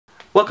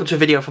Welcome to a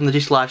video from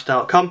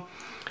thedigital-lifestyle.com.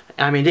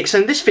 I'm Ian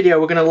Dixon. In this video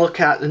we're going to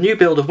look at the new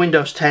build of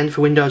Windows 10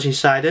 for Windows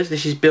Insiders.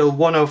 This is build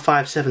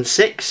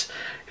 10576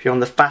 if you're on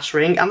the fast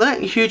ring, and there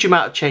aren't a huge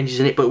amount of changes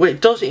in it, but what it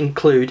does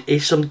include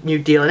is some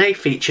new DLNA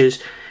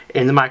features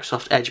in the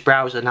Microsoft Edge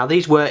browser. Now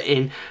these were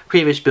in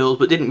previous builds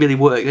but didn't really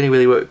work, they only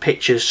really work with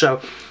pictures, so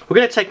we're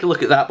going to take a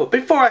look at that. But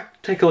before I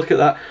take a look at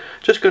that,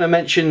 just going to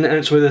mention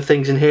some of the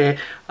things in here.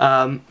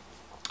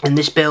 In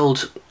this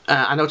build,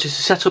 I noticed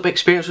the setup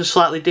experience was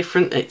slightly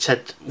different. It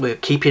said we're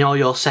keeping all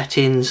your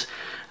settings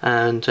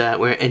and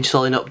we're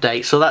installing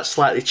updates, so that's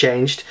slightly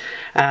changed.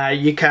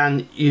 You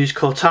can use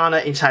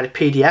Cortana inside a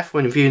PDF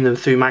when viewing them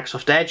through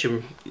Microsoft Edge,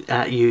 and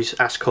use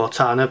Ask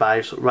Cortana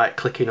by right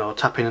clicking or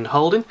tapping and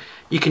holding.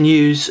 You can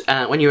use,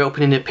 when you're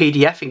opening a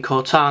PDF in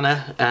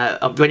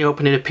Cortana, when you're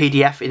opening a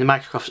PDF in the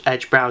Microsoft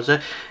Edge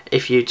browser,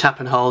 if you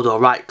tap and hold or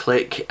right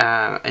click,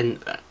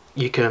 and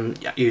you can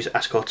use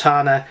Ask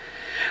Cortana.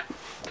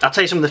 I'll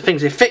tell you some of the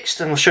things they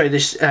fixed, and I'll show you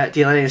this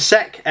DLNA in a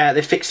sec.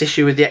 They fixed the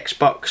issue with the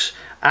Xbox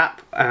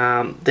app.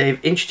 They've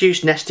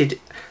introduced nested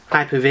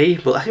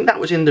Hyper-V, but I think that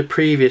was in the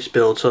previous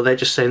build, so they're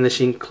just saying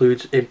this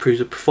improves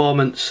the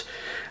performance.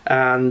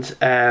 And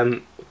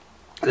the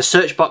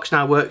search box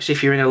now works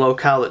if you're in a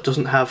locale that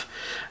doesn't have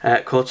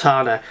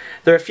Cortana.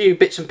 There are a few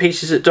bits and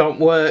pieces that don't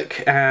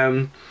work.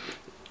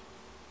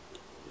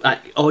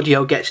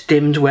 Audio gets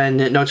dimmed when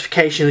a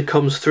notification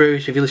comes through,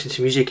 so if you listen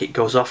to music it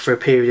goes off for a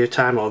period of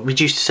time, or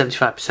reduced to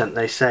 75%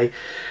 they say.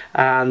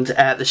 And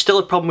there's still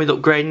a problem with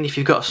upgrading. If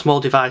you've got a small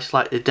device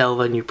like the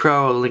DLNA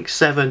Pro or the Link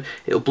 7,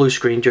 it'll blue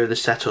screen during the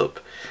setup.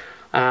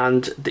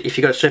 And if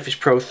you've got a Surface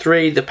Pro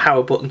 3, the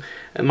power button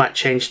might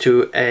change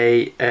to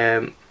a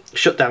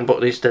shutdown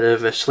button instead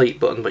of a sleep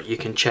button, but you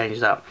can change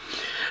that.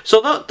 So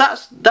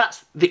that's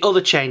the other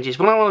changes.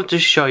 What I wanted to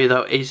show you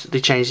though is the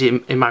changes in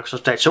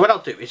Microsoft Edge. So what I'll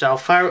do is I'll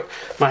fire up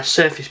my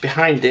Surface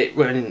behind it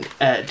running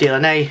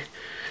DLNA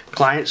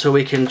client so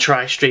we can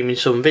try streaming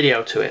some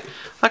video to it.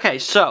 Okay,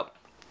 so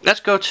let's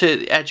go to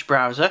the Edge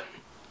browser,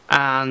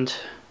 and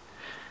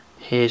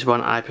here's one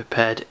I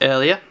prepared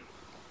earlier.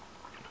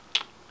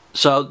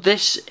 So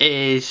this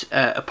is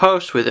a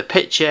post with a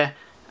picture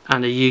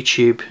and a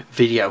YouTube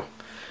video.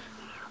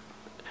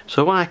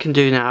 So what I can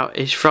do now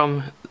is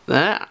from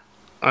there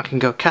I can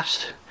go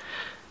cast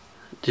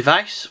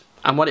device,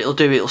 and what it'll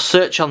do, it'll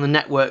search on the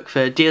network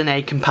for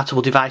DLNA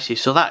compatible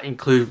devices. So that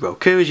includes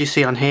Roku, as you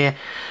see on here,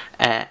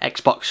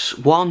 Xbox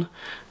One,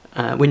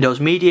 Windows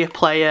Media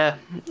Player,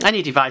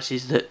 any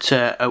devices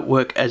that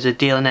work as a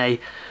DLNA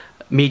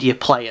media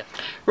player.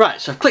 Right,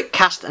 so I've clicked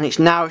cast and it's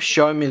now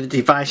showing me the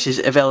devices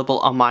available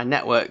on my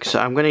network. So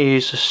I'm going to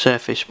use the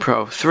Surface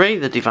Pro 3,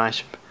 the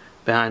device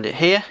behind it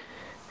here.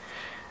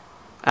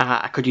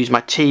 I could use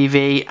my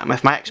TV, and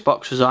if my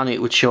Xbox was on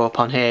it would show up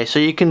on here, so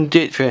you can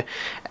do it for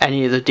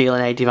any of the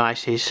DLNA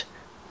devices.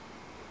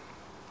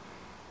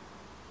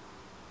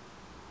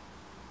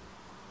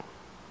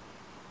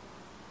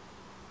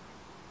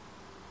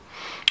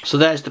 So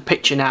there's the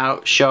picture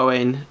now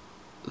showing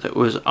that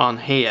was on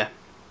here,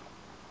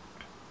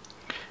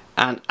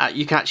 and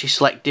you can actually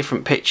select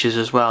different pictures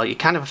as well. You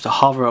kind of have to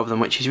hover over them,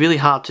 which is really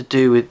hard to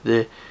do with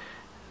the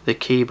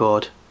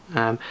keyboard.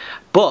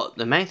 But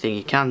the main thing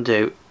you can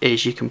do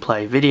is you can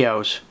play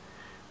videos.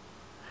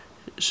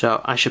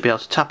 So I should be able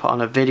to tap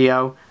on a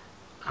video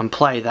and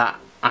play that,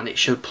 and it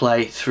should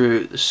play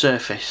through the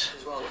Surface.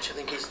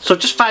 So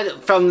just find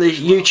it from the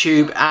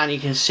YouTube, and you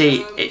can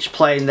see it's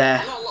playing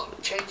there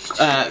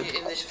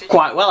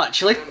quite well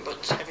actually.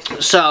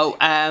 So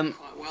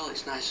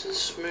it's nice and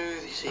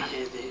smooth. You see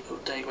here the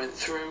update went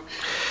through.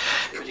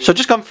 So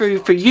just gone through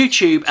for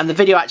YouTube, and the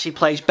video actually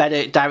plays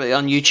better directly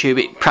on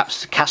YouTube. It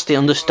perhaps the casting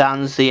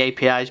understands the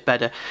APIs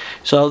better.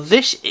 So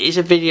this is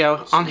a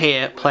video on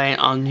here playing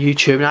on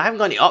YouTube. Now I haven't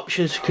got any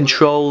options to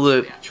control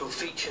the actual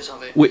features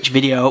of it. Which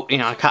video, you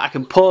know, I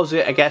can pause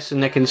it I guess,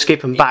 and I can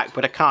skip them back,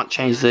 but I can't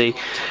change the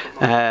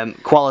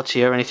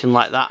quality or anything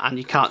like that, and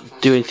you can't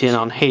do anything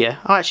on here.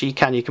 Oh, actually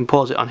you can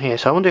pause it on here.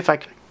 So I wonder if I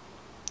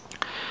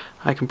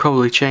can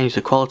probably change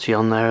the quality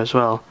on there as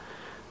well.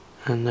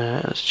 And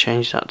let's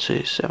change that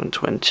to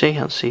 720.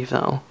 Let's see if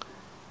that'll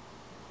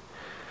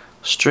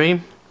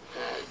stream.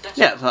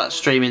 Yeah, that's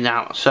streaming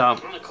now. So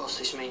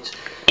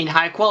in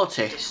high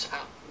quality.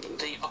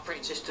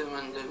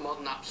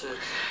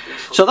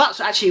 So that's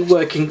actually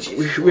working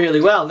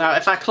really well. Now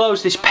if I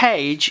close this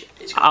page,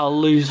 I'll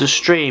lose the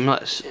stream.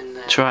 Let's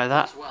try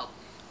that.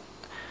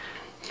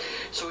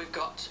 So we've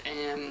got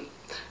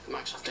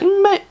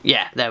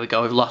yeah, there we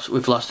go. We've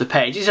lost the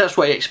page. That's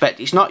what you expect.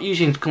 It's not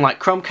using like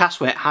Chromecast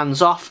where it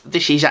hands off.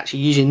 This is actually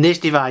using this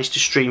device to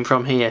stream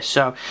from here.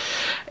 So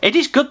it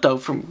is good though.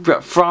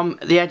 From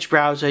the Edge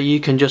browser, you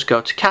can just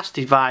go to cast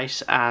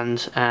device,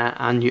 and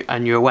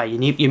you're away.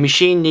 Your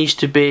machine needs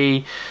to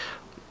be.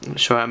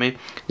 Sorry, I mean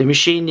the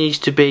machine needs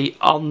to be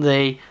on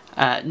the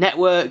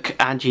network,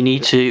 and you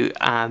need to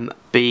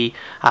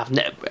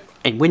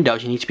in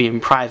Windows you need to be in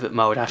private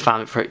mode. I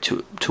found it for it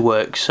to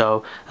work,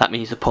 so that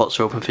means the ports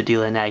are open for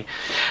DLNA.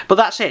 But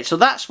that's it. So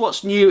that's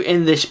what's new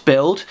in this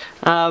build.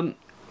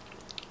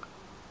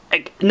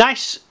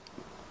 Nice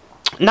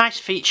Nice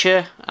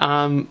feature.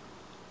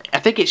 I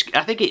think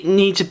it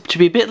needs to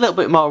be a little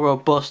bit more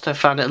robust. I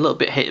found it a little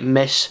bit hit and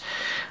miss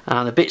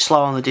and a bit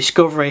slow on the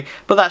discovery,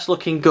 but that's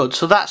looking good.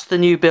 So that's the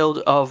new build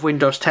of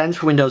Windows 10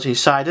 for Windows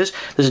Insiders.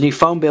 There's a new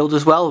phone build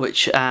as well,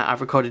 which I've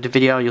recorded a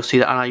video. You'll see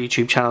that on our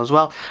YouTube channel as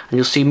well, and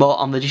you'll see more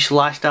on thedigital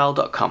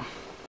lifestyle.com.